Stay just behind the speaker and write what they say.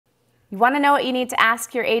You want to know what you need to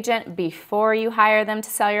ask your agent before you hire them to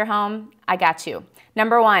sell your home? I got you.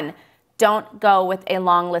 Number one, don't go with a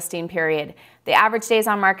long listing period. The average days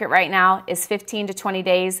on market right now is 15 to 20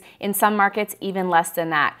 days. In some markets, even less than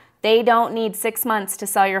that. They don't need 6 months to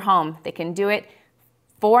sell your home. They can do it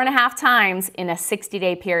 4.5 times in a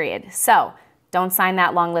 60-day period. So don't sign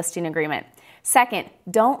that long listing agreement. Second,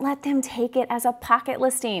 don't let them take it as a pocket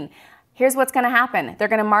listing. Here's what's going to happen. They're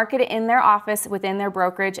going to market it in their office within their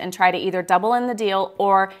brokerage and try to either double in the deal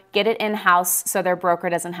or get it in-house so their broker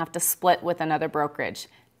doesn't have to split with another brokerage.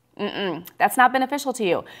 That's not beneficial to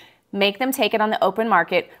you. Make them take it on the open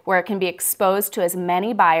market where it can be exposed to as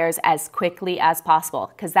many buyers as quickly as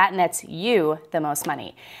possible, because that nets you the most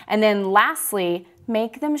money. And then lastly,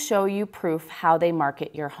 make them show you proof how they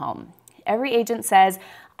market your home. Every agent says,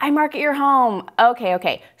 I market your home.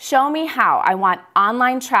 Okay. Show me how. I want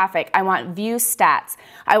online traffic. I want view stats.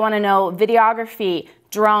 I want to know videography,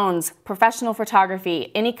 drones, professional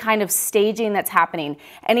photography, any kind of staging that's happening,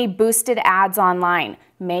 any boosted ads online.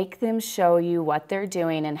 Make them show you what they're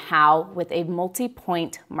doing and how with a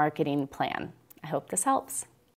multi-point marketing plan. I hope this helps.